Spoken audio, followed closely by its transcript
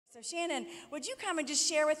So Shannon, would you come and just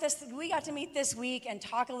share with us? We got to meet this week and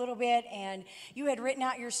talk a little bit, and you had written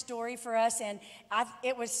out your story for us, and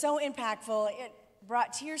it was so impactful. It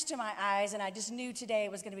brought tears to my eyes, and I just knew today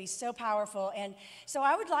it was going to be so powerful. And so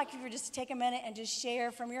I would like you to just take a minute and just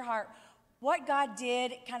share from your heart what God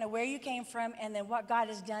did, kind of where you came from, and then what God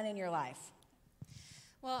has done in your life.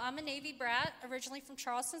 Well, I'm a Navy brat, originally from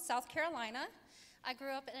Charleston, South Carolina. I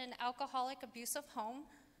grew up in an alcoholic, abusive home.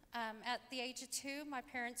 At the age of 2, my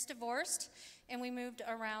parents divorced, and we moved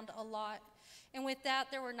around a lot. And with that,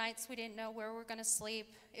 there were nights we didn't know where we were going to sleep,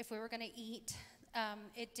 if we were going to eat.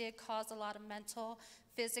 It did cause a lot of mental,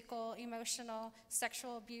 physical, emotional,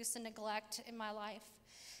 sexual abuse and neglect in my life.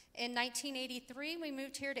 In 1983, we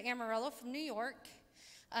moved here to Amarillo from New York.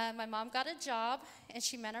 My mom got a job, and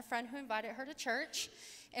she met a friend who invited her to church,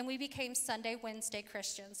 and we became Sunday, Wednesday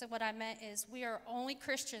Christians. And what I meant is we are only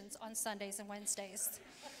Christians on Sundays and Wednesdays.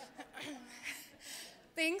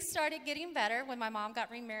 Things started getting better when my mom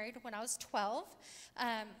got remarried when I was 12.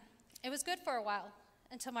 It was good for a while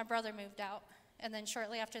until my brother moved out. And then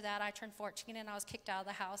shortly after that, I turned 14 and I was kicked out of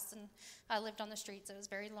the house, and I lived on the streets. It was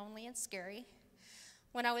very lonely and scary.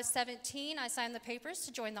 When I was 17, I signed the papers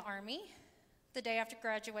to join the Army. The day after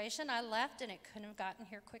graduation, I left, and it couldn't have gotten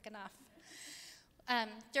here quick enough.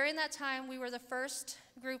 During that time, we were the first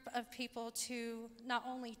group of people to not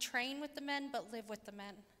only train with the men, but live with the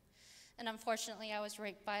men. And unfortunately, I was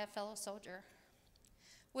raped by a fellow soldier.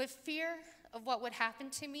 With fear of what would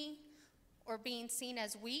happen to me or being seen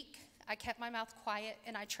as weak, I kept my mouth quiet,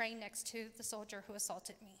 and I trained next to the soldier who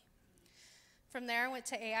assaulted me. From there, I went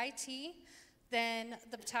to AIT. Then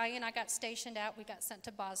the battalion I got stationed at, we got sent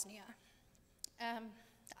to Bosnia.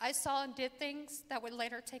 I saw and did things that would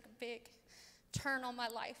later take a big turn on my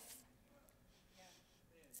life.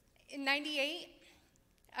 In '98,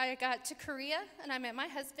 I got to Korea, and I met my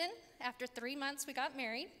husband. After 3 months, we got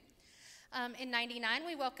married. In '99,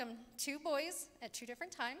 we welcomed 2 boys at 2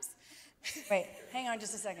 different times. Wait, hang on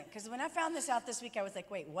just a second, because when I found this out this week, I was like,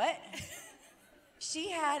 wait, what? She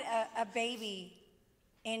had a baby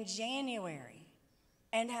in January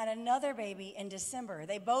and had another baby in December.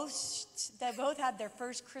 They both had their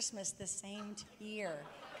first Christmas the same year.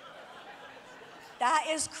 That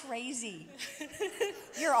is crazy.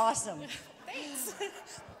 You're awesome. Thanks.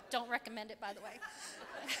 Don't recommend it, by the way.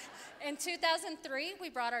 In 2003, we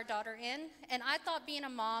brought our daughter in, and I thought being a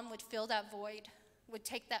mom would fill that void, would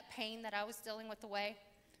take that pain that I was dealing with away,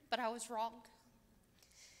 but I was wrong.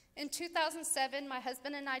 In 2007, my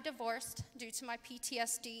husband and I divorced due to my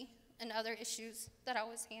PTSD and other issues that I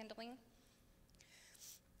was handling.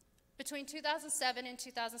 Between 2007 and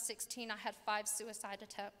 2016, I had 5 suicide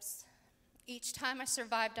attempts. Each time I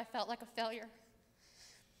survived, I felt like a failure.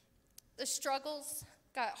 The struggles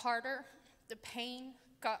got harder, the pain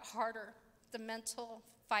got harder, the mental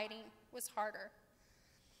fighting was harder.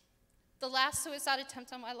 The last suicide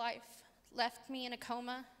attempt on my life left me in a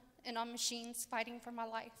coma and on machines fighting for my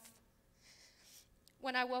life.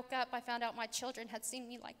 When I woke up, I found out my children had seen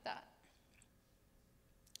me like that.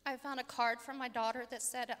 I found a card from my daughter that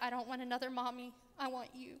said, "I don't want another mommy, I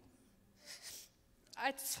want you."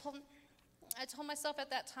 I told myself at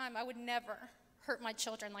that time I would never hurt my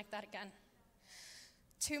children like that again.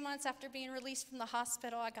 2 months after being released from the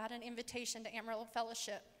hospital, I got an invitation to Amarillo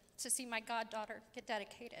Fellowship to see my goddaughter get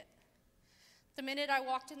dedicated. The minute I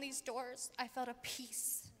walked in these doors, I felt a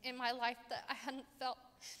peace in my life that I hadn't felt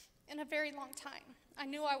in a very long time. I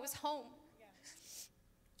knew I was home.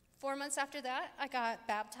 4 months after that, I got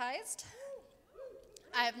baptized.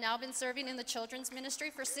 I have now been serving in the children's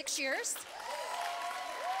ministry for 6 years.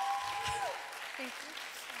 Thank you.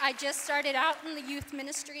 I just started out in the youth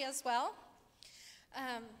ministry as well.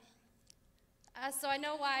 So I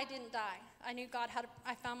know why I didn't die. I knew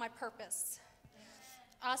I found my purpose.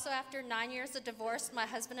 Also, after 9 years of divorce, my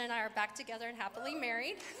husband and I are back together and happily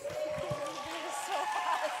married.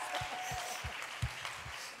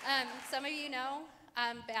 Some of you know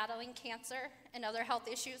I'm battling cancer and other health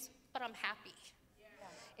issues, but I'm happy.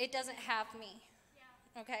 It doesn't have me,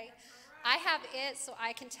 okay? I have it so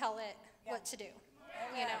I can tell it what to do,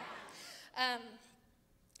 you know?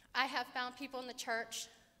 I have found people in the church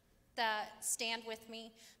that stand with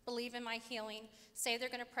me, believe in my healing, say they're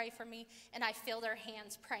going to pray for me, and I feel their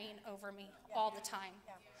hands praying over me all the time.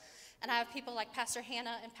 And I have people like Pastor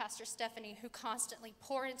Hannah and Pastor Stephanie who constantly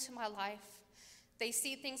pour into my life. They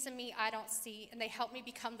see things in me I don't see, and they help me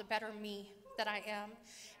become the better me that I am.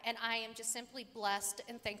 And I am just simply blessed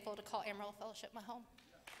and thankful to call Amarillo Fellowship my home.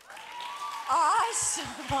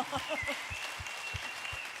 Awesome.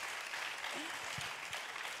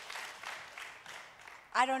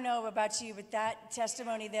 I don't know about you, but that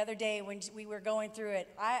testimony the other day when we were going through it,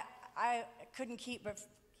 I couldn't keep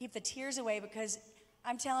the tears away, because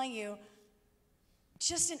I'm telling you,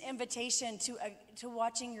 just an invitation to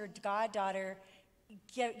watching your goddaughter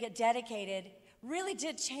get dedicated really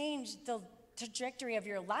did change the trajectory of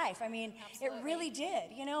your life. I mean, Absolutely. It really did,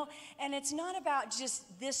 you know? And it's not about just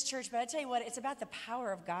this church, but I tell you what, it's about the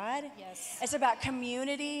power of God. Yes. It's about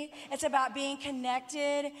community. It's about being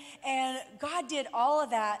connected. And God did all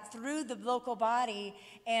of that through the local body.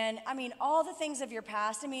 And I mean, all the things of your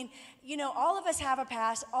past. I mean, you know, all of us have a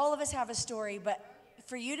past. All of us have a story, but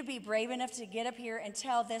for you to be brave enough to get up here and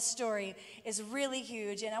tell this story is really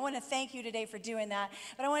huge. And I want to thank you today for doing that.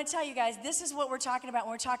 But I want to tell you guys, this is what we're talking about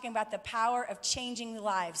when we're talking about the power of changing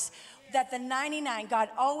lives. That the 99, God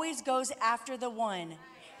always goes after the one.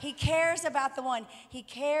 He cares about the one. He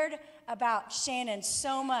cared about Shannon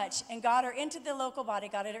so much and got her into the local body,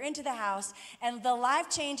 got her into the house. And the life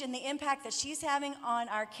change and the impact that she's having on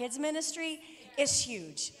our kids' ministry is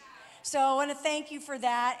huge. So I want to thank you for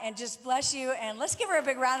that and just bless you. And let's give her a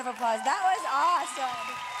big round of applause. That was awesome. Oh,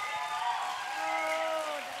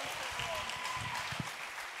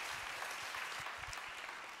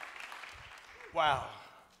 that was Wow.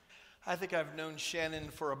 I think I've known Shannon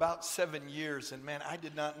for about 7 years. And man, I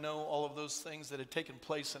did not know all of those things that had taken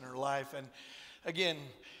place in her life. And again,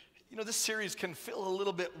 you know, this series can feel a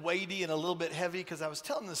little bit weighty and a little bit heavy, because I was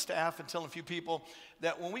telling the staff and telling a few people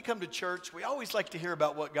that when we come to church, we always like to hear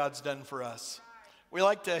about what God's done for us. We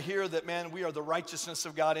like to hear that, man, we are the righteousness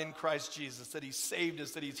of God in Christ Jesus, that He's saved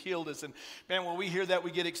us, that He's healed us. And man, when we hear that, we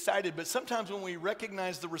get excited. But sometimes when we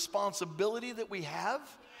recognize the responsibility that we have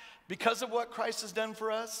because of what Christ has done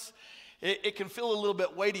for us, it can feel a little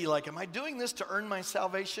bit weighty, like, am I doing this to earn my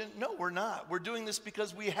salvation? No, we're not. We're doing this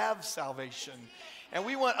because we have salvation. And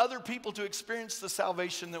we want other people to experience the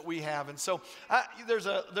salvation that we have. And so there's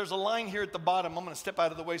a line here at the bottom. I'm going to step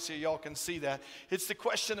out of the way so y'all can see that. It's the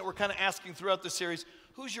question that we're kind of asking throughout the series.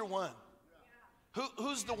 Who's your one?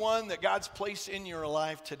 Who's the one that God's placed in your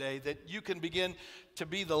life today that you can begin to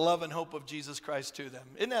be the love and hope of Jesus Christ to them?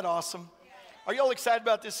 Isn't that awesome? Are y'all excited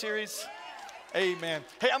about this series? Amen.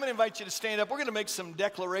 Hey, I'm going to invite you to stand up. We're going to make some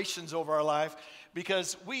declarations over our life,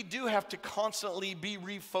 because we do have to constantly be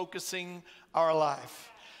refocusing our life.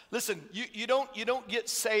 Listen, you don't get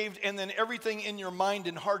saved and then everything in your mind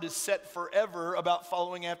and heart is set forever about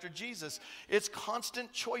following after Jesus. It's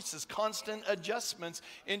constant choices, constant adjustments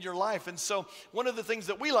in your life. And so one of the things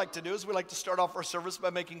that we like to do is we like to start off our service by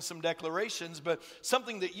making some declarations. But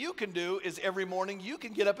something that you can do is every morning you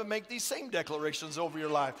can get up and make these same declarations over your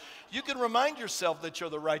life. You can remind yourself that you're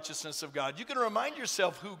the righteousness of God. You can remind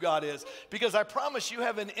yourself who God is, because I promise you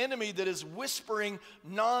have an enemy that is whispering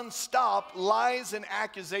nonstop lies and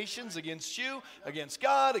accusations against you, against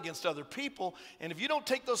God, against other people. And if you don't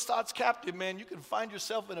take those thoughts captive, man, you can find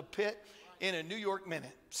yourself in a pit in a New York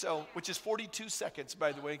minute. So, which is 42 seconds,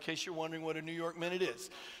 by the way, in case you're wondering what a New York minute is.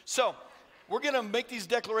 So, we're going to make these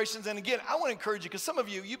declarations. And again, I want to encourage you, because some of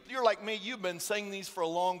you're like me, you've been saying these for a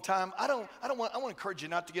long time. I want to encourage you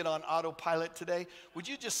not to get on autopilot today. Would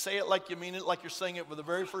you just say it like you mean it, like you're saying it for the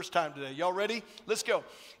very first time today? Y'all ready? Let's go.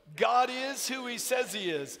 God is who He says He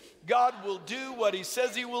is. God will do what He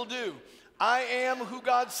says He will do. I am who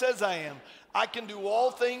God says I am. I can do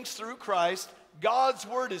all things through Christ. God's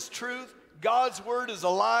word is truth. God's word is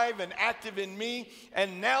alive and active in me.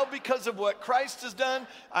 And now, because of what Christ has done,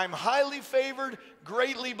 I'm highly favored,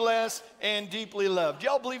 greatly blessed, and deeply loved.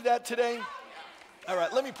 Y'all believe that today? All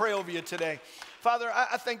right, let me pray over you today. Father,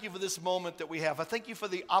 I thank you for this moment that we have. I thank you for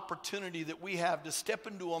the opportunity that we have to step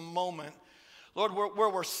into a moment, Lord, where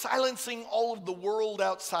we're silencing all of the world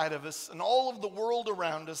outside of us and all of the world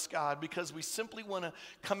around us, God, because we simply want to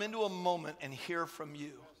come into a moment and hear from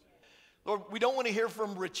you. Lord, we don't want to hear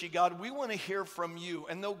from Richie, God. We want to hear from you.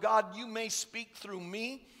 And though, God, you may speak through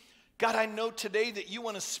me, God, I know today that you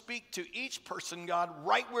want to speak to each person, God,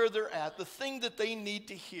 right where they're at, the thing that they need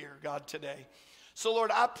to hear, God, today. So,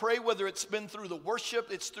 Lord, I pray whether it's been through the worship,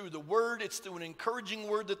 it's through the word, it's through an encouraging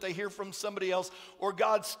word that they hear from somebody else, or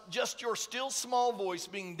God's just your still small voice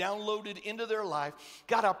being downloaded into their life.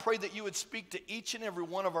 God, I pray that you would speak to each and every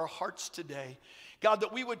one of our hearts today. God,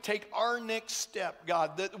 that we would take our next step,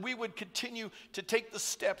 God, that we would continue to take the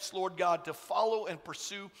steps, Lord God, to follow and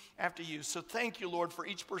pursue after you. So thank you, Lord, for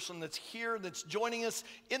each person that's here, that's joining us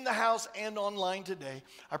in the house and online today.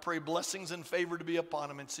 I pray blessings and favor to be upon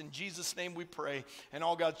them. It's in Jesus' name we pray. And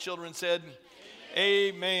all God's children said,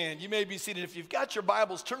 Amen. You may be seated. If you've got your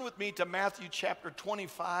Bibles, turn with me to Matthew chapter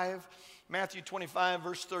 25. Matthew 25,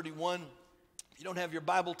 verse 31. If you don't have your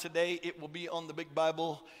Bible today, it will be on the big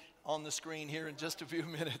Bible on the screen here in just a few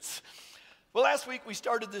minutes. Well, last week we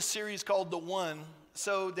started this series called The One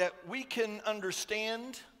so that we can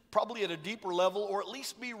understand, probably at a deeper level, or at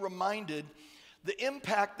least be reminded the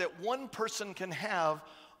impact that one person can have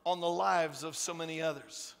on the lives of so many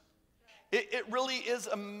others. It really is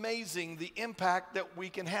amazing the impact that we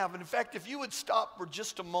can have. And in fact, if you would stop for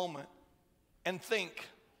just a moment and think,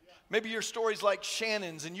 maybe your story's like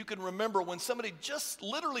Shannon's, and you can remember when somebody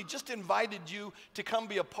literally just invited you to come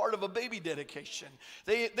be a part of a baby dedication.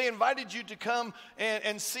 They invited you to come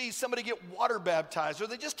and see somebody get water baptized, or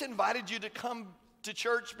they just invited you to come to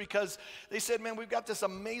church because they said, man, we've got this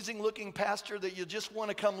amazing looking pastor that you just want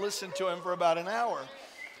to come listen to him for about an hour.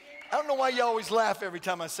 I don't know why you always laugh every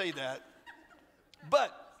time I say that.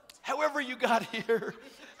 But however you got here,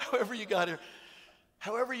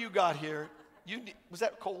 was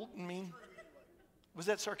that cold and mean? Was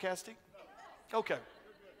that sarcastic? Okay.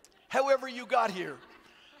 However you got here,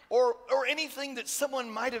 or anything that someone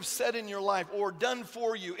might have said in your life or done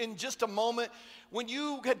for you in just a moment when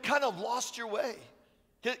you had kind of lost your way.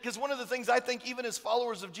 Because one of the things I think even as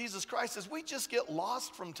followers of Jesus Christ is we just get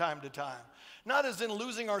lost from time to time. Not as in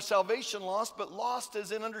losing our salvation lost, but lost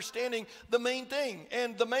as in understanding the main thing.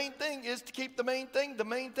 And the main thing is to keep the main thing the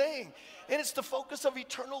main thing. And it's the focus of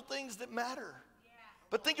eternal things that matter.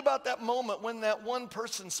 But think about that moment when that one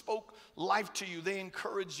person spoke life to you. They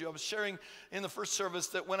encouraged you. I was sharing in the first service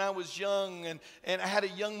that when I was young and I had a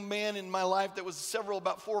young man in my life that was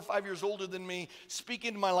about 4 or 5 years older than me speak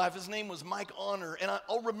into my life. His name was Mike Honor. And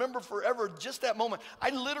I'll remember forever just that moment. I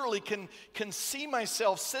literally can see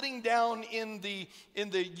myself sitting down in the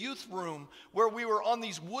youth room where we were on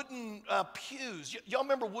these wooden pews. Y'all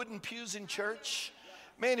remember wooden pews in church?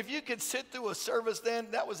 Man, if you could sit through a service then,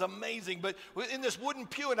 that was amazing. But in this wooden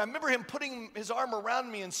pew, and I remember him putting his arm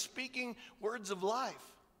around me and speaking words of life.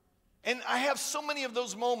 And I have so many of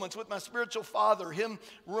those moments with my spiritual father, him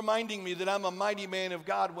reminding me that I'm a mighty man of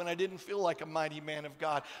God when I didn't feel like a mighty man of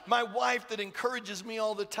God. My wife that encourages me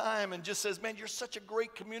all the time and just says, man, you're such a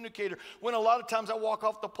great communicator, when a lot of times I walk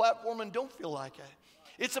off the platform and don't feel like it.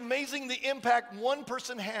 It's amazing the impact one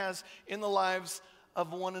person has in the lives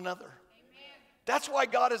of one another. That's why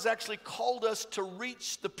God has actually called us to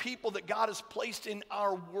reach the people that God has placed in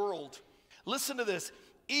our world. Listen to this.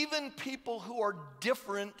 Even people who are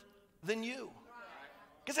different than you.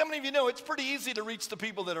 Because how many of you know it's pretty easy to reach the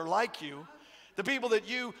people that are like you? The people that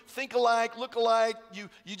you think alike, look alike, you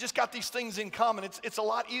just got these things in common. It's a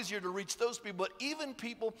lot easier to reach those people, but even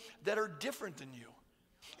people that are different than you.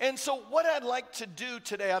 And so what I'd like to do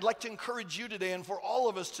today, I'd like to encourage you today, and for all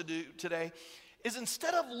of us to do today, is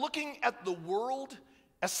instead of looking at the world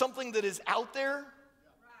as something that is out there,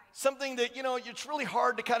 something that, it's really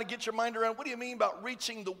hard to kind of get your mind around. What do you mean about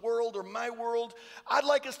reaching the world or my world? I'd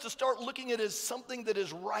like us to start looking at it as something that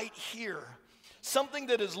is right here, something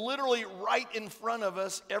that is literally right in front of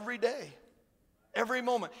us every day, every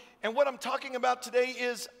moment. And what I'm talking about today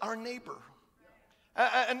is our neighbor.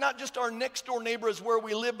 And not just our next door neighbor is where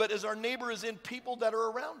we live, but as our neighbor is in people that are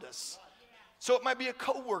around us. So it might be a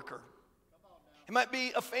coworker. It might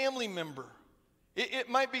be a family member. It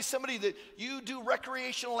might be somebody that you do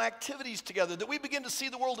recreational activities together, that we begin to see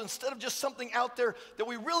the world instead of just something out there that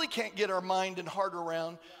we really can't get our mind and heart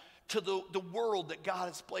around, to the world that God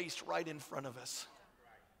has placed right in front of us.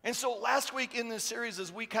 And so last week in this series,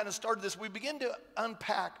 as we kind of started this, we began to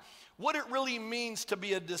unpack what it really means to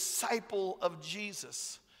be a disciple of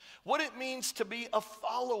Jesus, what it means to be a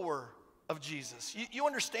follower of Jesus. You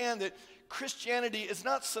understand that Christianity is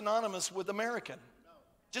not synonymous with American.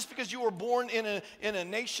 Just because you were born in a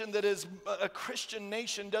nation that is a Christian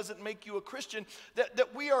nation doesn't make you a Christian.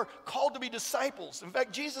 That we are called to be disciples. In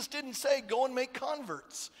fact, Jesus didn't say go and make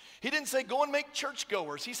converts. He didn't say go and make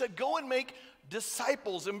churchgoers. He said go and make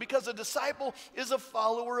disciples. And because a disciple is a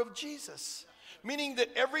follower of Jesus. Meaning that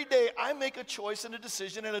every day I make a choice and a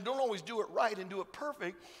decision, and I don't always do it right and do it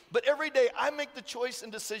perfect, but every day I make the choice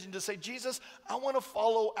and decision to say, Jesus, I want to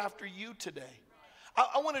follow after you today.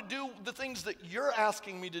 I want to do the things that you're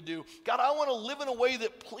asking me to do. God, I want to live in a way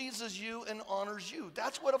that pleases you and honors you.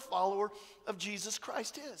 That's what a follower of Jesus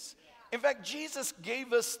Christ is. In fact, Jesus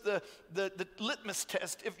gave us the litmus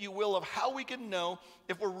test, if you will, of how we can know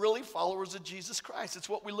if we're really followers of Jesus Christ. It's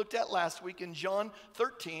what we looked at last week in John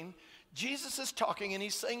 13. Jesus is talking, and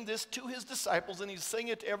he's saying this to his disciples, and he's saying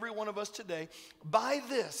it to every one of us today. By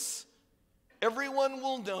this, everyone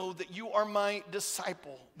will know that you are my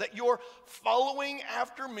disciple, that you're following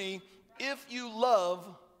after me if you love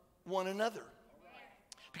one another.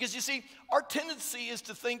 Because you see, our tendency is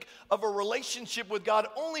to think of a relationship with God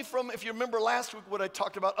only from, if you remember last week what I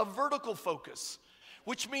talked about, a vertical focus.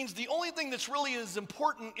 which means the only thing that's really as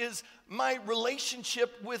important is my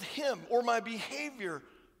relationship with him or my behavior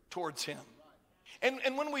towards him.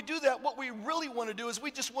 And when we do that, what we really want to do is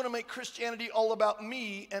we just want to make Christianity all about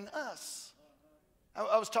me and us.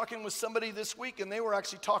 I was talking with somebody this week, and they were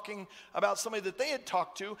actually talking about somebody that they had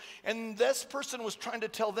talked to, and this person was trying to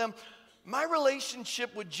tell them, my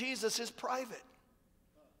relationship with Jesus is private.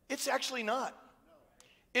 It's actually not.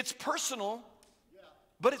 It's personal,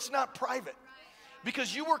 but it's not private.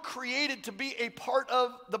 Because you were created to be a part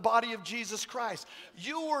of the body of Jesus Christ.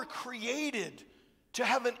 You were created to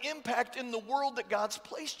have an impact in the world that God's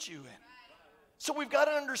placed you in. So we've got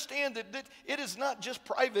to understand that it is not just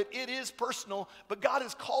private, it is personal, but God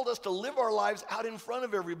has called us to live our lives out in front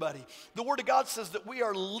of everybody. The Word of God says that we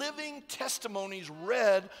are living testimonies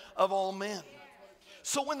read of all men.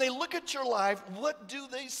 So when they look at your life, what do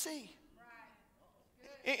they see?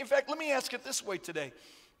 In fact, let me ask it this way today.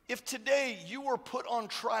 If today you were put on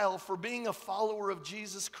trial for being a follower of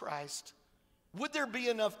Jesus Christ, would there be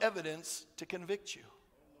enough evidence to convict you?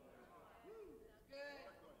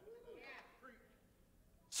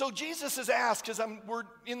 So Jesus is asked, as we're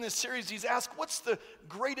in this series, he's asked, what's the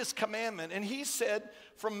greatest commandment? And he said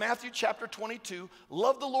from Matthew chapter 22,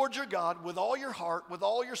 love the Lord your God with all your heart, with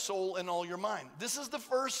all your soul, and all your mind. This is the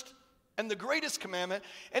first and the greatest commandment.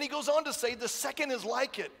 And he goes on to say the second is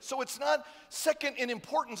like it. So it's not second in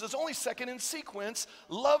importance, it's only second in sequence.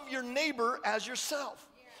 Love your neighbor as yourself.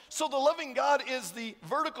 So the loving God is the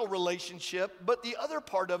vertical relationship, but the other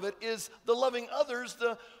part of it is the loving others,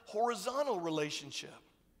 the horizontal relationship.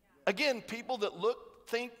 Again, people that look,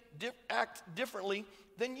 think, act differently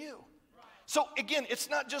than you. So again, it's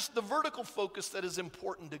not just the vertical focus that is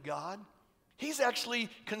important to God. He's actually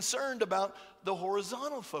concerned about the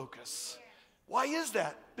horizontal focus. Why is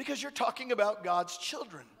that? Because you're talking about God's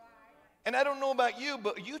children. And I don't know about you,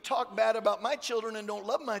 but you talk bad about my children and don't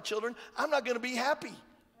love my children, I'm not going to be happy.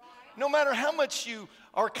 No matter how much you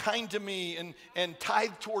are kind to me and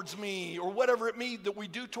tithe towards me or whatever it means that we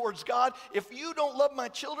do towards God, if you don't love my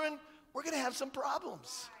children, we're going to have some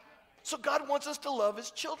problems. So God wants us to love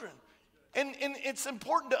his children. And it's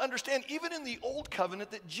important to understand, even in the old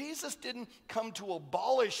covenant, that Jesus didn't come to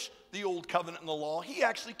abolish the old covenant and the law. He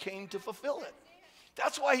actually came to fulfill it.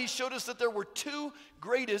 That's why he showed us that there were two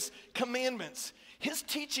greatest commandments. His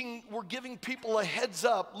teaching were giving people a heads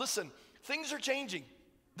up. Listen, things are changing.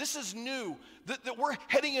 This is new, that we're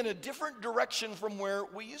heading in a different direction from where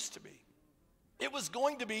we used to be. It was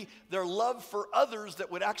going to be their love for others that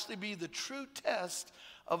would actually be the true test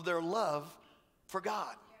of their love for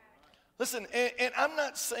God. Listen, and I'm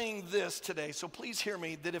not saying this today, so please hear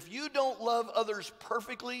me, that if you don't love others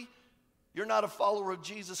perfectly, you're not a follower of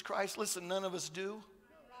Jesus Christ. Listen, none of us do.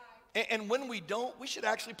 And when we don't, we should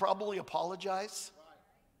actually probably apologize.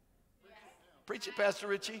 Preach it, Pastor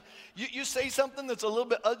Richie. You say something that's a little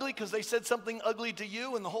bit ugly because they said something ugly to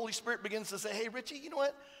you, and the Holy Spirit begins to say, hey, Richie, you know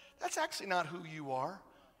what? That's actually not who you are.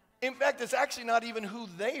 In fact, it's actually not even who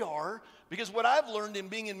they are, because what I've learned in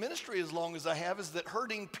being in ministry as long as I have is that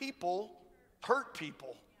hurting people hurt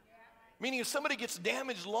people. Meaning if somebody gets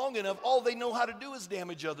damaged long enough, all they know how to do is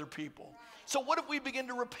damage other people. So what if we begin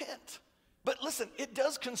to repent? But listen, it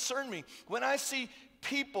does concern me when I see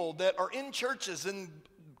people that are in churches, and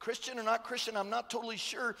Christian or not Christian, I'm not totally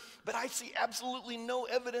sure, but I see absolutely no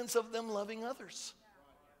evidence of them loving others.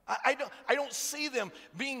 I don't see them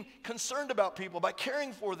being concerned about people by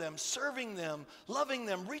caring for them, serving them, loving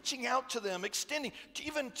them, reaching out to them, extending,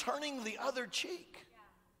 even turning the other cheek.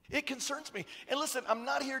 It concerns me. And listen, I'm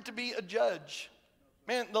not here to be a judge.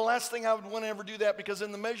 Man, the last thing I would want to ever do that, because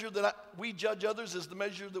in the measure that we judge others is the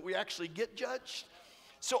measure that we actually get judged.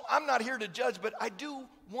 So I'm not here to judge, but I do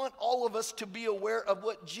want all of us to be aware of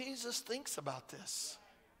what Jesus thinks about this,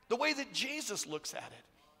 the way that Jesus looks at it.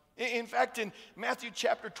 In fact, in Matthew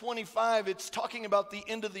chapter 25, it's talking about the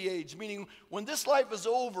end of the age, meaning when this life is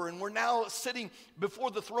over and we're now sitting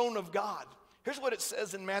before the throne of God. Here's what it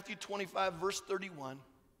says in Matthew 25, verse 31.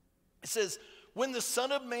 It says, when the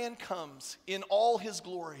Son of Man comes in all his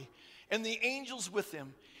glory and the angels with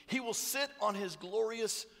him, he will sit on his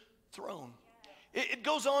glorious throne. It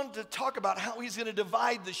goes on to talk about how he's going to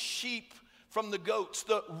divide the sheep from the goats,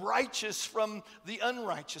 the righteous from the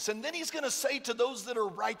unrighteous. And then he's going to say to those that are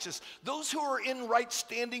righteous, those who are in right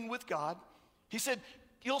standing with God, he said,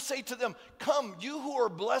 he'll say to them, come, you who are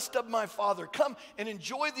blessed of my Father, come and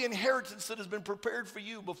enjoy the inheritance that has been prepared for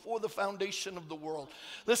you before the foundation of the world.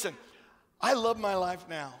 Listen, I love my life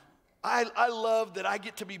now. I love that I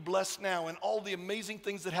get to be blessed now and all the amazing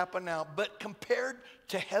things that happen now. But compared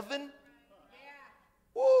to heaven,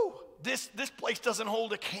 woo, this place doesn't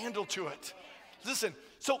hold a candle to it. Listen,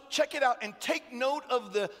 so check it out and take note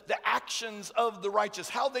of the actions of the righteous,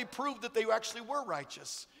 how they proved that they actually were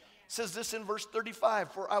righteous. It says this in verse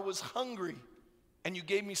 35, for I was hungry and you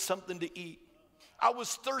gave me something to eat. I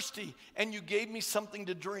was thirsty and you gave me something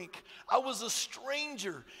to drink. I was a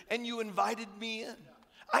stranger and you invited me in.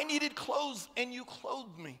 I needed clothes and you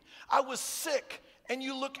clothed me. I was sick and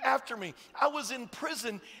you looked after me. I was in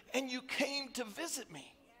prison and you came to visit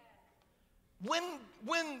me.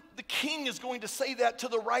 When the king is going to say that to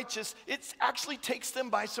the righteous, it actually takes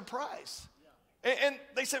them by surprise. And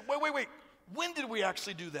they said, wait, when did we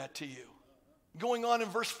actually do that to you? Going on in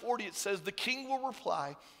verse 40, it says, the king will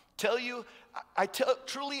reply,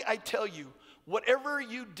 truly I tell you, whatever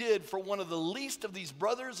you did for one of the least of these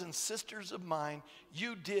brothers and sisters of mine,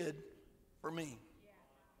 you did for me.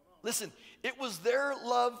 Listen, it was their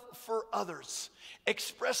love for others,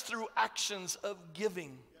 expressed through actions of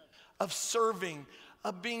giving, of serving,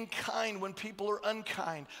 of being kind when people are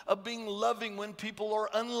unkind, of being loving when people are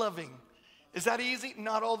unloving. Is that easy?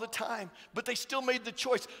 Not all the time, but they still made the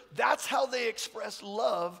choice. That's how they express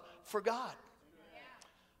love for God.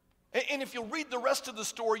 And if you'll read the rest of the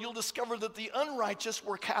story, you'll discover that the unrighteous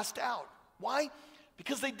were cast out. Why?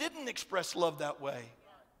 Because they didn't express love that way.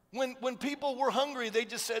 When people were hungry, they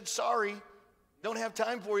just said, sorry, don't have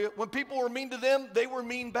time for you. When people were mean to them, they were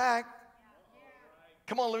mean back.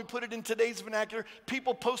 Come on, let me put it in today's vernacular.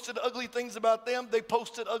 People posted ugly things about them. They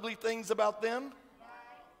posted ugly things about them.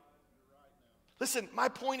 Listen, my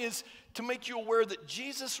point is to make you aware that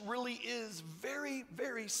Jesus really is very,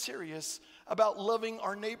 very serious about loving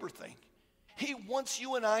our neighbor thing. He wants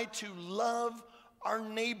you and I to love our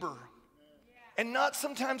neighbor. And not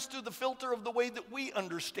sometimes through the filter of the way that we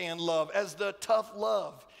understand love, as the tough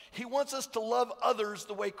love. He wants us to love others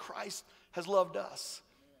the way Christ has loved us.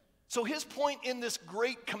 So his point in this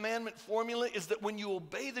great commandment formula is that when you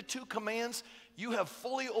obey the two commands, you have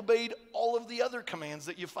fully obeyed all of the other commands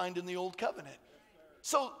that you find in the Old Covenant.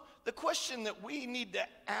 So the question that we need to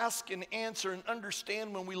ask and answer and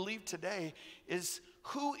understand when we leave today is,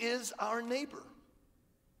 who is our neighbor?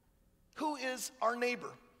 Who is our neighbor?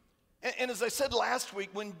 And as I said last week,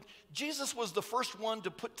 when Jesus was the first one to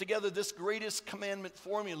put together this greatest commandment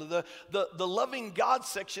formula, the loving God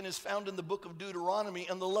section is found in the book of Deuteronomy,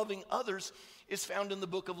 and the loving others is found in the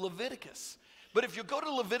book of Leviticus. But if you go to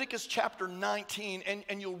Leviticus chapter 19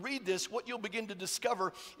 and you'll read this, what you'll begin to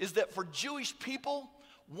discover is that for Jewish people,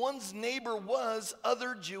 one's neighbor was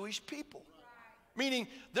other Jewish people. Meaning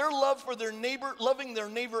their love for their neighbor, loving their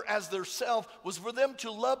neighbor as their self, was for them to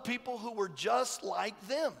love people who were just like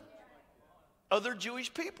them. Other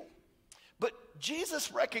Jewish people. But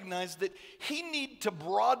Jesus recognized that he needed to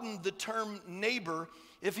broaden the term neighbor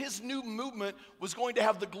if his new movement was going to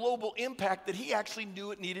have the global impact that he actually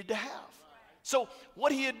knew it needed to have. So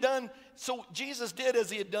what he had done, so Jesus did as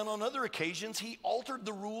he had done on other occasions, he altered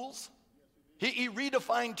the rules. He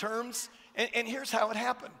redefined terms, and here's how it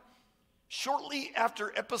happened. Shortly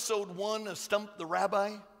after episode 1 of Stump the Rabbi,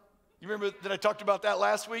 you remember that I talked about that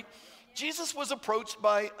last week? Jesus was approached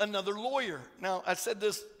by another lawyer. Now, I said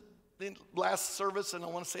this in last service, and I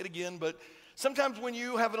want to say it again, but sometimes when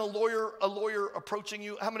you have a lawyer approaching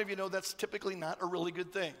you, how many of you know that's typically not a really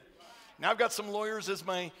good thing? Now, I've got some lawyers as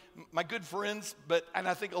my good friends, and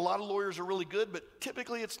I think a lot of lawyers are really good, but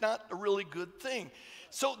typically it's not a really good thing.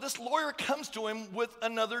 So this lawyer comes to him with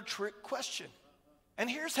another trick question. And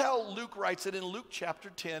here's how Luke writes it in Luke chapter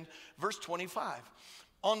 10, verse 25.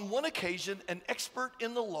 On one occasion, an expert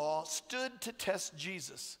in the law stood to test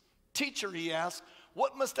Jesus. Teacher, he asked,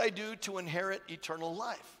 what must I do to inherit eternal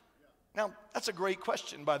life? Now, that's a great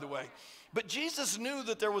question, by the way. But Jesus knew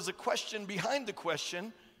that there was a question behind the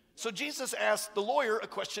question, so Jesus asked the lawyer a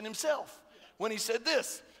question himself. When he said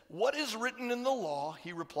this, what is written in the law,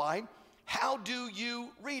 he replied, how do you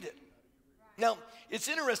read it? Now, it's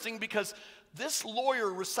interesting because this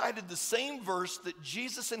lawyer recited the same verse that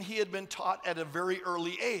Jesus and he had been taught at a very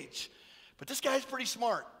early age. But this guy's pretty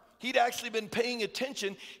smart. He'd actually been paying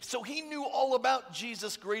attention, so he knew all about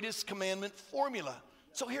Jesus' greatest commandment formula.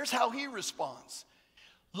 So here's how he responds.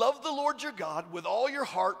 Love the Lord your God with all your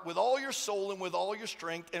heart, with all your soul, and with all your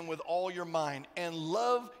strength, and with all your mind. And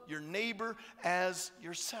love your neighbor as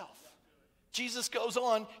yourself. Jesus goes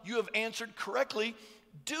on, you have answered correctly.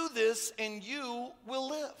 Do this and you will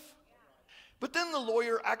live. But then the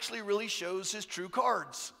lawyer actually really shows his true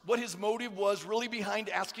cards, what his motive was really behind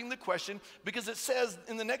asking the question, because it says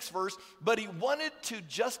in the next verse, but he wanted to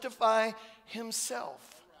justify himself.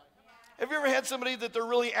 Have you ever had somebody that they're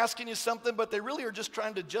really asking you something, but they really are just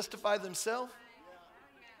trying to justify themselves?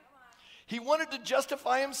 He wanted to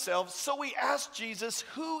justify himself, so he asked Jesus,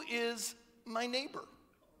 who is my neighbor?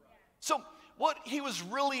 So what he was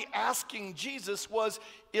really asking Jesus was,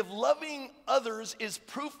 if loving others is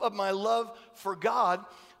proof of my love for God,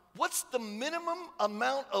 what's the minimum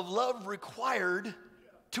amount of love required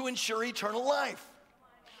to ensure eternal life?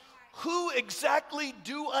 Who exactly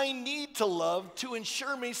do I need to love to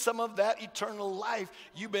ensure me some of that eternal life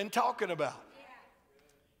you've been talking about?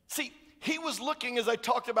 See, he was looking, as I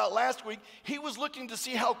talked about last week, he was looking to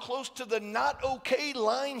see how close to the not okay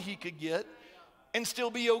line he could get and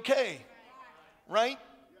still be okay, right?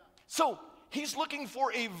 So he's looking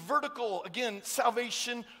for a vertical, again,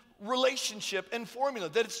 salvation relationship and formula,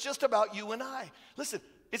 that it's just about you and I. Listen,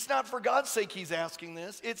 it's not for God's sake he's asking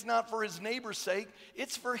this. It's not for his neighbor's sake.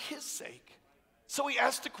 It's for his sake. So he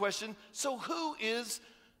asked the question, so who is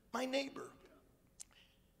my neighbor?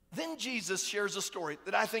 Then Jesus shares a story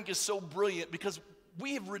that I think is so brilliant because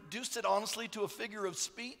we have reduced it honestly to a figure of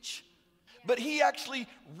speech, but he actually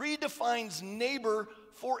redefines neighbor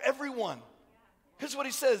for everyone. Here's what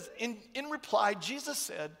he says. In reply, Jesus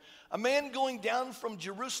said, a man going down from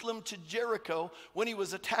Jerusalem to Jericho when he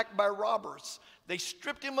was attacked by robbers. They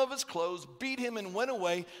stripped him of his clothes, beat him, and went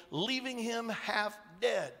away, leaving him half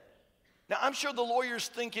dead. Now, I'm sure the lawyer's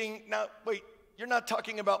thinking, now, wait, you're not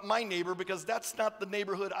talking about my neighbor because that's not the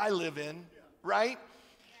neighborhood I live in, right?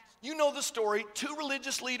 You know the story. Two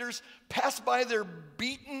religious leaders passed by their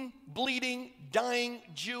beaten, bleeding, dying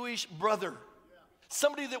Jewish brother.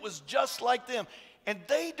 Somebody that was just like them. And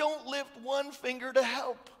they don't lift one finger to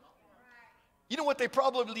help. You know what they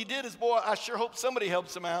probably did is, boy, I sure hope somebody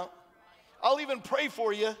helps them out. I'll even pray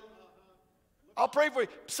for you. I'll pray for you.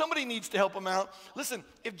 Somebody needs to help them out. Listen,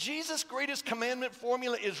 if Jesus' greatest commandment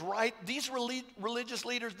formula is right, these religious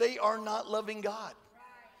leaders, they are not loving God.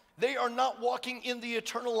 They are not walking in the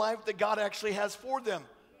eternal life that God actually has for them.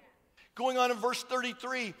 Going on in verse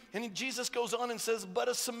 33, and Jesus goes on and says, but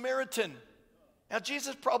a Samaritan. Now,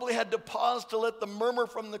 Jesus probably had to pause to let the murmur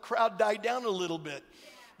from the crowd die down a little bit.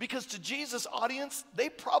 Because to Jesus' audience, they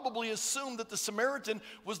probably assumed that the Samaritan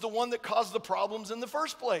was the one that caused the problems in the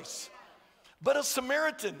first place. But a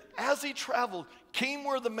Samaritan, as he traveled, came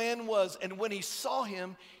where the man was, and when he saw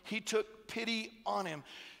him, he took pity on him.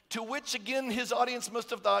 To which, again, his audience must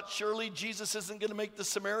have thought, surely Jesus isn't going to make the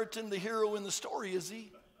Samaritan the hero in the story, is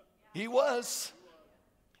he? He was.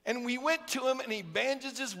 And we went to him, and he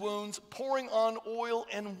bandaged his wounds, pouring on oil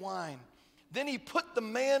and wine. Then he put the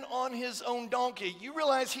man on his own donkey. You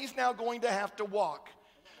realize he's now going to have to walk.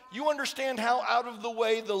 You understand how out of the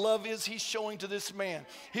way the love is he's showing to this man.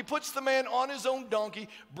 He puts the man on his own donkey,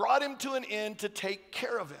 brought him to an inn to take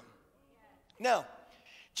care of him. Now,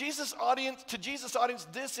 to Jesus' audience,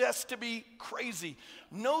 this has to be crazy.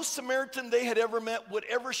 No Samaritan they had ever met would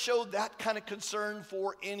ever show that kind of concern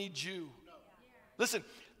for any Jew. Listen,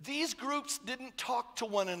 these groups didn't talk to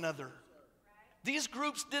one another. These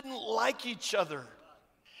groups didn't like each other,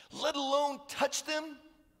 let alone touch them.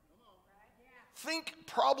 Think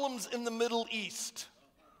problems in the Middle East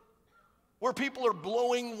where people are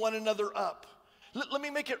blowing one another up. Let me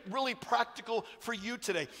make it really practical for you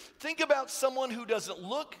today. Think about someone who doesn't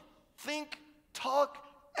look, think, talk,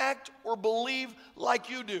 act, or believe like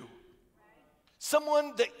you do.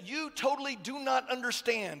 Someone that you totally do not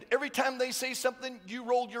understand. Every time they say something, you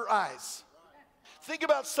roll your eyes. Think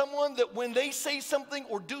about someone that when they say something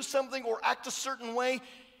or do something or act a certain way,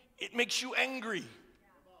 it makes you angry.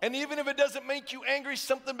 And even if it doesn't make you angry,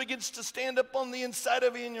 something begins to stand up on the inside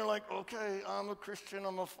of you and you're like, okay, I'm a Christian,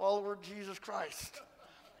 I'm a follower of Jesus Christ.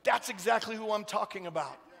 That's exactly who I'm talking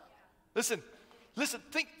about. Listen,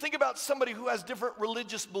 think about somebody who has different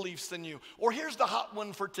religious beliefs than you. Or here's the hot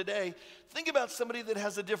one for today. Think about somebody that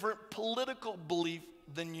has a different political belief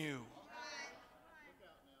than you.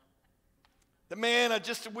 Man, I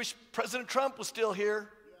just wish President Trump was still here.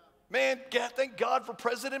 Man, thank God for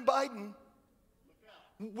President Biden.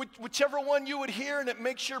 Whichever one you would hear and it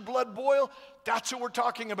makes your blood boil, that's who we're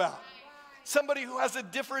talking about. Somebody who has a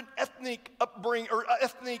different ethnic upbringing, or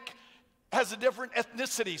has a different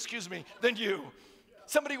ethnicity, than you.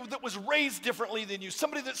 Somebody that was raised differently than you.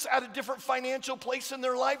 Somebody that's at a different financial place in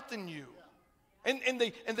their life than you. And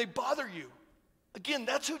they bother you. Again,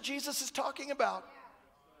 that's who Jesus is talking about.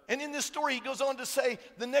 And in this story, he goes on to say,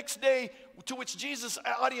 the next day, to which Jesus'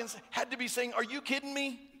 audience had to be saying, are you kidding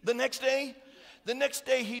me? The next day? The next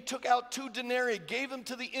day, he took out 2 denarii, gave them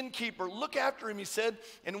to the innkeeper. Look after him, he said,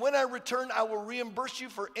 and when I return, I will reimburse you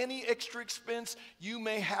for any extra expense you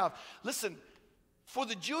may have. Listen, for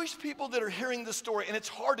the Jewish people that are hearing this story, and it's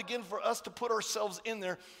hard again for us to put ourselves in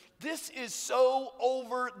there, this is so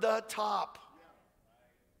over the top.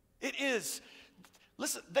 It is.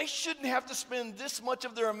 Listen, they shouldn't have to spend this much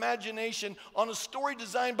of their imagination on a story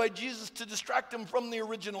designed by Jesus to distract them from the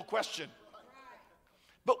original question.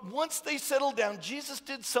 But once they settled down, Jesus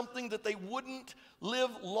did something that they wouldn't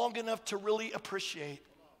live long enough to really appreciate.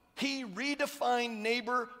 He redefined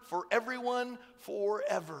neighbor for everyone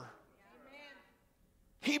forever.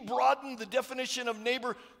 He broadened the definition of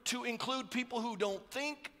neighbor to include people who don't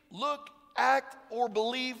think, look, act, or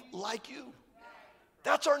believe like you.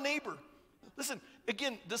 That's our neighbor. Listen,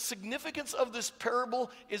 again, the significance of this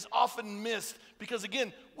parable is often missed because,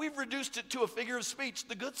 again, we've reduced it to a figure of speech.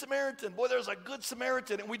 The Good Samaritan, boy, there's a Good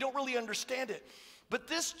Samaritan, and we don't really understand it. But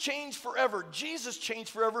this changed forever. Jesus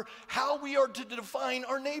changed forever how we are to define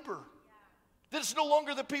our neighbor. That it's no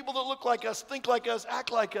longer the people that look like us, think like us, act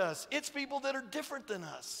like us. It's people that are different than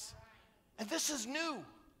us. And this is new.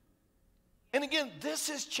 And again, this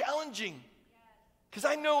is challenging. Because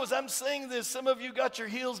I know as I'm saying this, some of you got your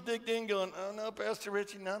heels digged in going, oh no, Pastor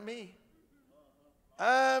Richie, not me.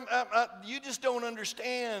 You just don't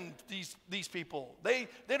understand these people. They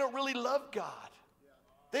don't really love God.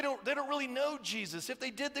 They don't really know Jesus. If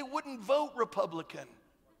they did, they wouldn't vote Republican.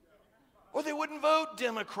 Or they wouldn't vote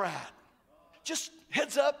Democrat. Just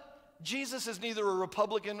heads up, Jesus is neither a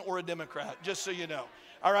Republican or a Democrat, just so you know.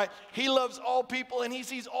 All right? He loves all people and he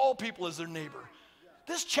sees all people as their neighbor.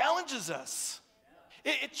 This challenges us.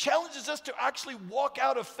 It challenges us to actually walk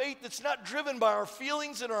out a faith that's not driven by our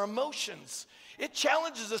feelings and our emotions. It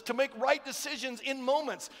challenges us to make right decisions in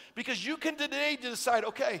moments because you can today decide,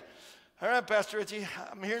 okay, all right, Pastor Richie,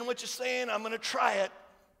 I'm hearing what you're saying. I'm going to try it.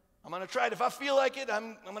 I'm going to try it. If I feel like it,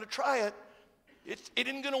 I'm going to try it. It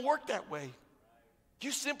isn't going to work that way.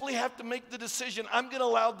 You simply have to make the decision. I'm going to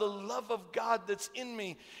allow the love of God that's in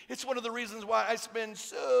me. It's one of the reasons why I spend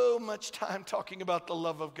so much time talking about the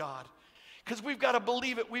love of God. Because we've got to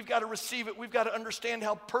believe it. We've got to receive it. We've got to understand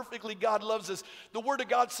how perfectly God loves us. The Word of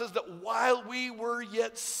God says that while we were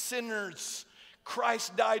yet sinners,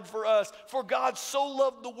 Christ died for us. For God so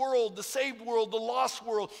loved the world, the saved world, the lost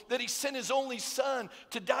world, that he sent his only Son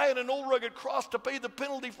to die on an old rugged cross to pay the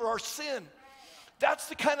penalty for our sin. That's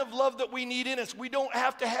the kind of love that we need in us. We don't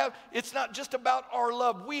have to have, it's not just about our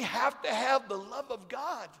love. We have to have the love of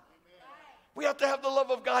God. We have to have the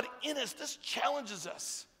love of God in us. This challenges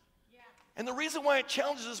us. And the reason why it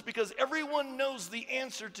challenges us is because everyone knows the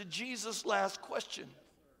answer to Jesus' last question.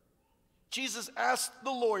 Jesus asked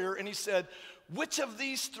the lawyer and he said, which of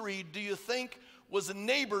these three do you think was a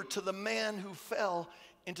neighbor to the man who fell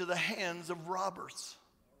into the hands of robbers?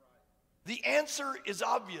 The answer is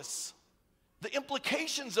obvious. The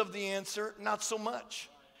implications of the answer, not so much.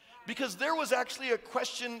 Because there was actually a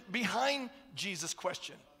question behind Jesus'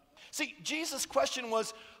 question. See, Jesus' question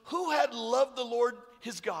was, who had loved the Lord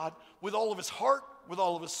his God with all of his heart, with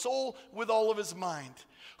all of his soul, with all of his mind?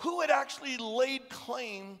 Who had actually laid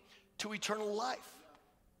claim to eternal life?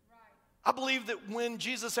 I believe that when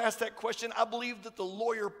Jesus asked that question, I believe that the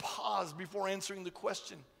lawyer paused before answering the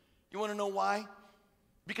question. You want to know why?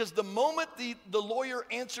 Because the moment the lawyer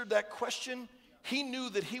answered that question, he knew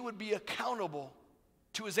that he would be accountable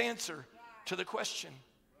to his answer to the question.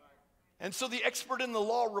 And so the expert in the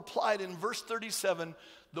law replied in verse 37,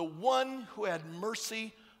 the one who had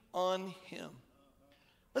mercy on him.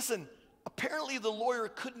 Listen, apparently the lawyer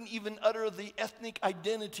couldn't even utter the ethnic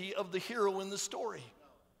identity of the hero in the story.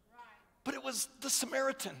 But it was the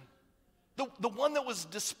Samaritan. The one that was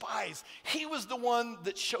despised. He was the one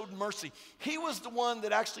that showed mercy. He was the one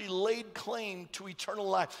that actually laid claim to eternal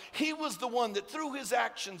life. He was the one that through his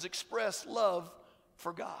actions expressed love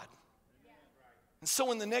for God. And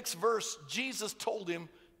so in the next verse, Jesus told him,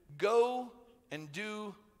 go and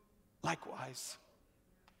do likewise.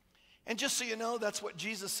 And just so you know, that's what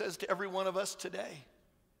Jesus says to every one of us today.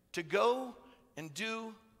 To go and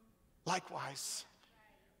do likewise.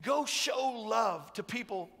 Go show love to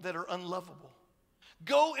people that are unlovable.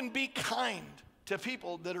 Go and be kind to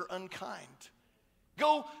people that are unkind.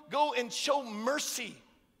 Go and show mercy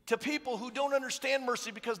to people who don't understand mercy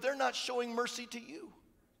because they're not showing mercy to you.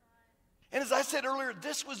 And as I said earlier,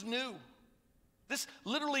 this was new. This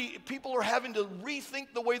literally, people are having to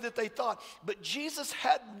rethink the way that they thought. But Jesus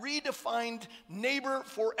had redefined neighbor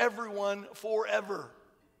for everyone forever.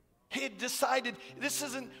 He had decided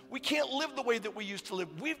we can't live the way that we used to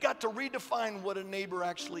live. We've got to redefine what a neighbor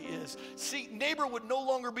actually is. See, neighbor would no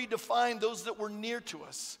longer be defined those that were near to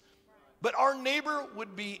us. But our neighbor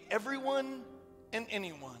would be everyone and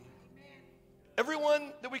anyone.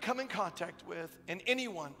 Everyone that we come in contact with and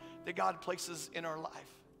anyone that God places in our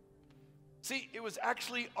life. See, it was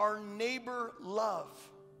actually our neighbor love.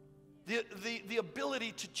 The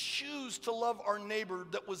ability to choose to love our neighbor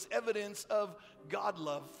that was evidence of God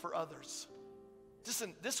love for others.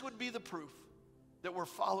 Listen, this would be the proof that we're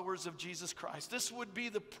followers of Jesus Christ. This would be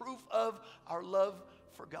the proof of our love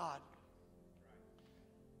for God.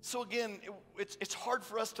 So again, it's hard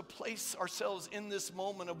for us to place ourselves in this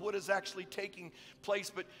moment of what is actually taking place.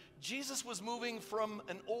 But Jesus was moving from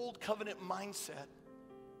an old covenant mindset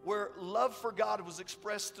where love for God was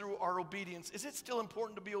expressed through our obedience. Is it still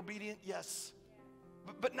important to be obedient? Yes.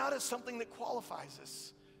 But not as something that qualifies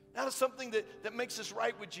us. Not as something that makes us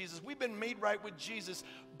right with Jesus. We've been made right with Jesus.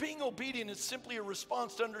 Being obedient is simply a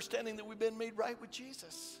response to understanding that we've been made right with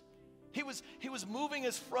Jesus. He was moving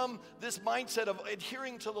us from this mindset of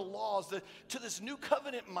adhering to the laws to this new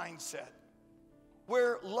covenant mindset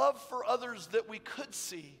where love for others that we could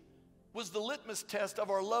see was the litmus test of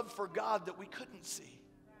our love for God that we couldn't see.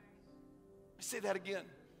 I say that again.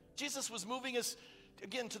 Jesus was moving us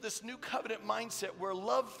again to this new covenant mindset where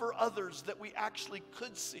love for others that we actually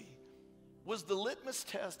could see was the litmus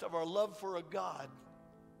test of our love for a God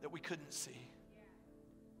that we couldn't see.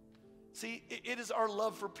 See, it is our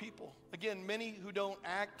love for people. Again, many who don't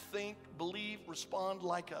act, think, believe, respond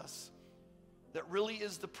like us, that really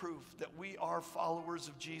is the proof that we are followers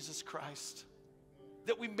of Jesus Christ.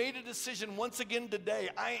 That we made a decision once again today.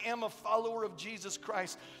 I am a follower of Jesus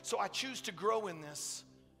Christ, so I choose to grow in this.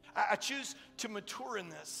 I choose to mature in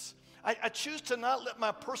this. I choose to not let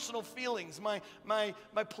my personal feelings, my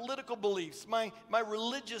political beliefs, my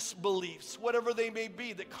religious beliefs, whatever they may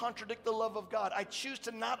be that contradict the love of God, I choose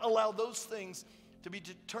to not allow those things to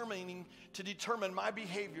determine my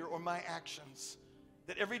behavior or my actions.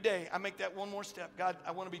 That every day I make that one more step. God,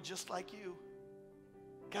 I want to be just like you.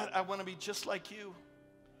 God, I want to be just like you.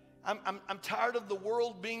 I'm tired of the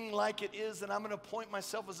world being like it is, and I'm going to appoint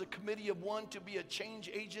myself as a committee of one to be a change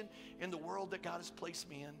agent in the world that God has placed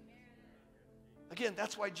me in. Again,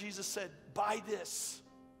 that's why Jesus said, by this,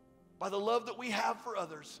 by the love that we have for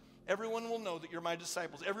others, everyone will know that you're my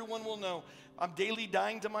disciples. Everyone will know I'm daily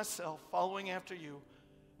dying to myself, following after you,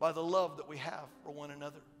 by the love that we have for one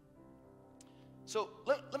another. So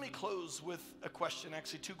let me close with a question,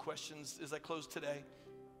 actually two questions as I close today.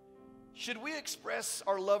 Should we express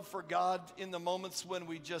our love for God in the moments when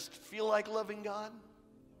we just feel like loving God?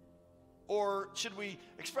 Or should we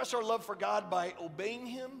express our love for God by obeying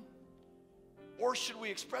Him? Or should we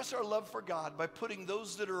express our love for God by putting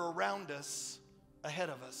those that are around us ahead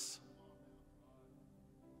of us?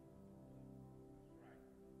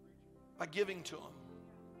 By giving to them,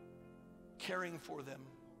 caring for them,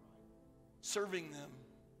 serving them,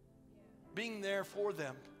 being there for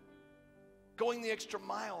them, going the extra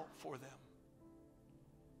mile for them.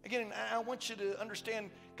 Again, I want you to understand,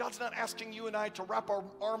 God's not asking you and I to wrap our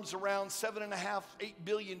arms around 7.5, 8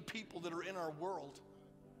 billion people that are in our world.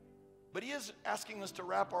 But He is asking us to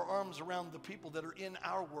wrap our arms around the people that are in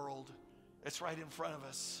our world that's right in front of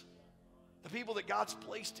us. The people that God's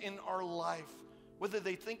placed in our life. Whether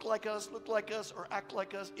they think like us, look like us, or act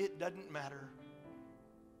like us, it doesn't matter.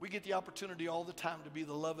 We get the opportunity all the time to be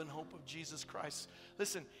the love and hope of Jesus Christ.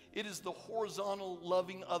 Listen, it is the horizontal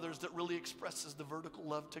loving others that really expresses the vertical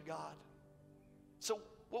love to God. So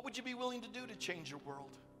what would you be willing to do to change your world?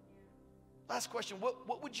 Last question,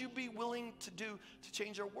 what would you be willing to do to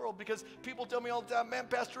change our world? Because people tell me all the time, man,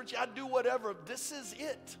 Pastor Richie, I'd do whatever. This is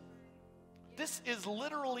it. This is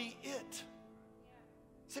literally it.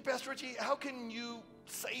 Say, Pastor Richie, how can you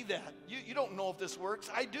say that? You don't know if this works.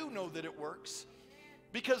 I do know that it works.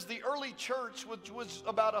 Because the early church, which was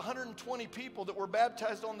about 120 people that were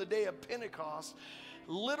baptized on the day of Pentecost,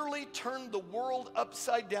 literally turned the world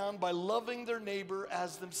upside down by loving their neighbor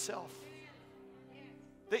as themselves.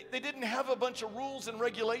 They didn't have a bunch of rules and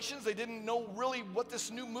regulations. They didn't know really what this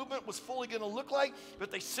new movement was fully going to look like, but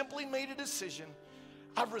they simply made a decision.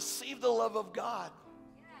 I've received the love of God.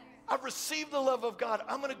 I've received the love of God.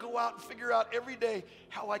 I'm going to go out and figure out every day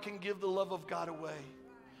how I can give the love of God away.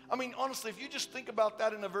 I mean, honestly, if you just think about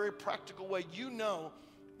that in a very practical way, you know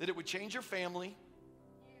that it would change your family.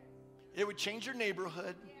 It would change your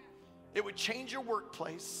neighborhood. It would change your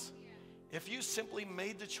workplace if you simply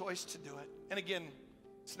made the choice to do it. And again,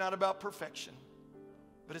 it's not about perfection,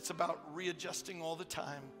 but it's about readjusting all the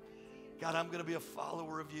time. God, I'm going to be a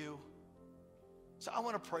follower of you. So I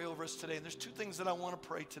want to pray over us today. And there's two things that I want to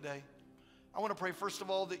pray today. I want to pray, first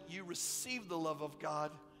of all, that you receive the love of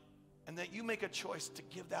God and that you make a choice to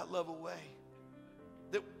give that love away.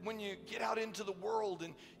 That when you get out into the world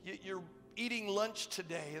and you're eating lunch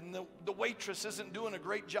today and the waitress isn't doing a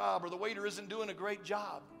great job or the waiter isn't doing a great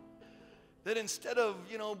job, that instead of,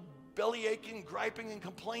 belly aching, griping, and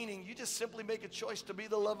complaining, you just simply make a choice to be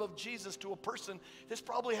the love of Jesus to a person that's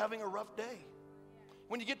probably having a rough day.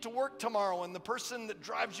 When you get to work tomorrow and the person that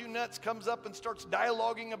drives you nuts comes up and starts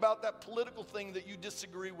dialoguing about that political thing that you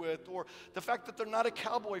disagree with, or the fact that they're not a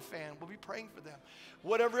Cowboy fan, we'll be praying for them.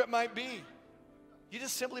 Whatever it might be, You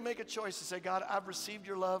just simply make a choice to say, God, I've received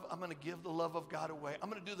your love. I'm going to give the love of God away. I'm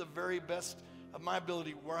going to do the very best of my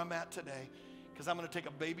ability where I'm at today, because I'm going to take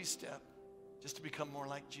a baby step just to become more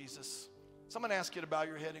like Jesus. So I'm going to ask you to bow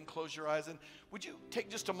your head and close your eyes. And would you take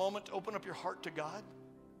just a moment to open up your heart to God?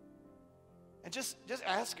 And just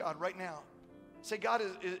ask God right now. Say, God,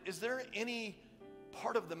 is there any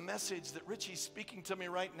part of the message that Richie's speaking to me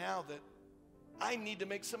right now that I need to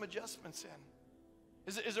make some adjustments in?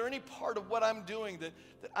 Is there any part of what I'm doing that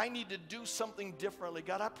I need to do something differently?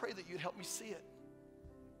 God, I pray that you'd help me see it.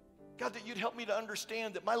 God, that you'd help me to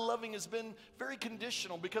understand that my loving has been very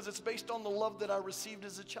conditional because it's based on the love that I received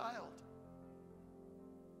as a child.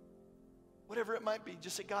 Whatever it might be,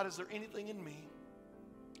 just say, God, is there anything in me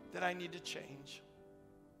that I need to change?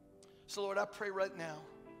 So, Lord, I pray right now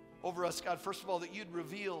over us, God, first of all, that you'd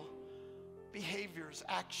reveal behaviors,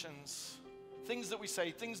 actions, things that we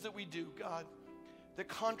say, things that we do, God, that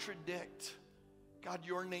contradict, God,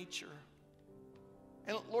 your nature.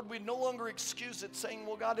 And Lord, we no longer excuse it saying,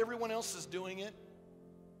 well, God, everyone else is doing it.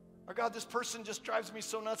 Or God, this person just drives me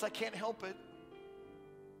so nuts, I can't help it.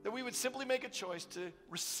 That we would simply make a choice to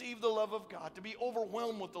receive the love of God, to be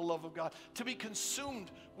overwhelmed with the love of God, to be consumed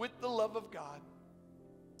with the love of God.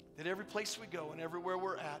 That every place we go and everywhere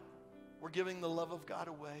we're at, we're giving the love of God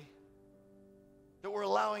away. That we're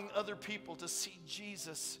allowing other people to see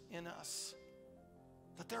Jesus in us.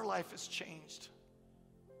 That their life has changed.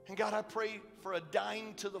 And God, I pray for a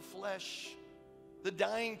dying to the flesh, the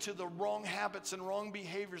dying to the wrong habits and wrong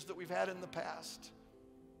behaviors that we've had in the past.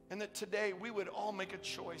 And that today we would all make a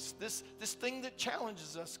choice, this thing that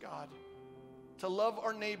challenges us, God, to love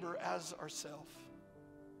our neighbor as ourselves.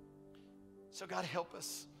 So God, help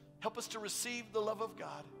us. Help us to receive the love of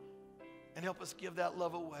God and help us give that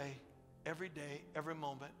love away every day, every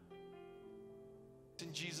moment.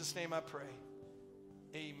 In Jesus' name I pray.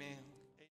 Amen.